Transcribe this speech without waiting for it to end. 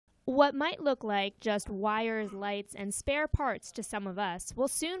What might look like just wires, lights, and spare parts to some of us will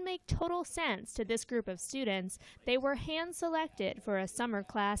soon make total sense to this group of students. They were hand-selected for a summer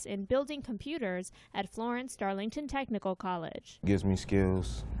class in building computers at Florence-Darlington Technical College. It gives me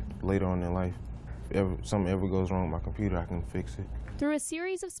skills later on in life. If something ever goes wrong with my computer, I can fix it. Through a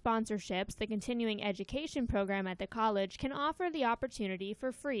series of sponsorships, the continuing education program at the college can offer the opportunity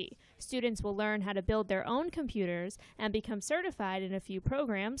for free. Students will learn how to build their own computers and become certified in a few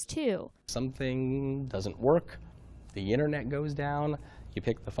programs, too. Something doesn't work, the internet goes down, you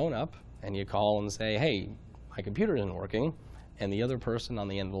pick the phone up and you call and say, hey, my computer isn't working, and the other person on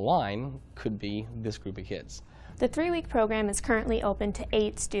the end of the line could be this group of kids. The 3-week program is currently open to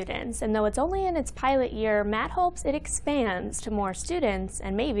 8 students, and though it's only in its pilot year, Matt hopes it expands to more students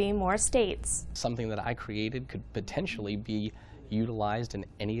and maybe more states. Something that I created could potentially be utilized in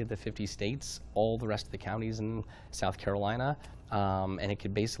any of the 50 states, all the rest of the counties in South Carolina, and it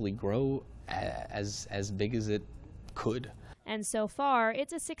could basically grow as big as it could. And so far,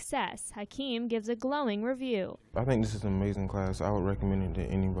 it's a success. Hakeem gives a glowing review. I think this is an amazing class. I would recommend it to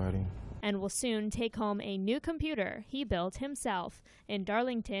anybody. And will soon take home a new computer he built himself. In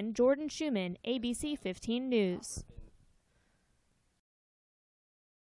Darlington, Jordan Schumann, ABC 15 News.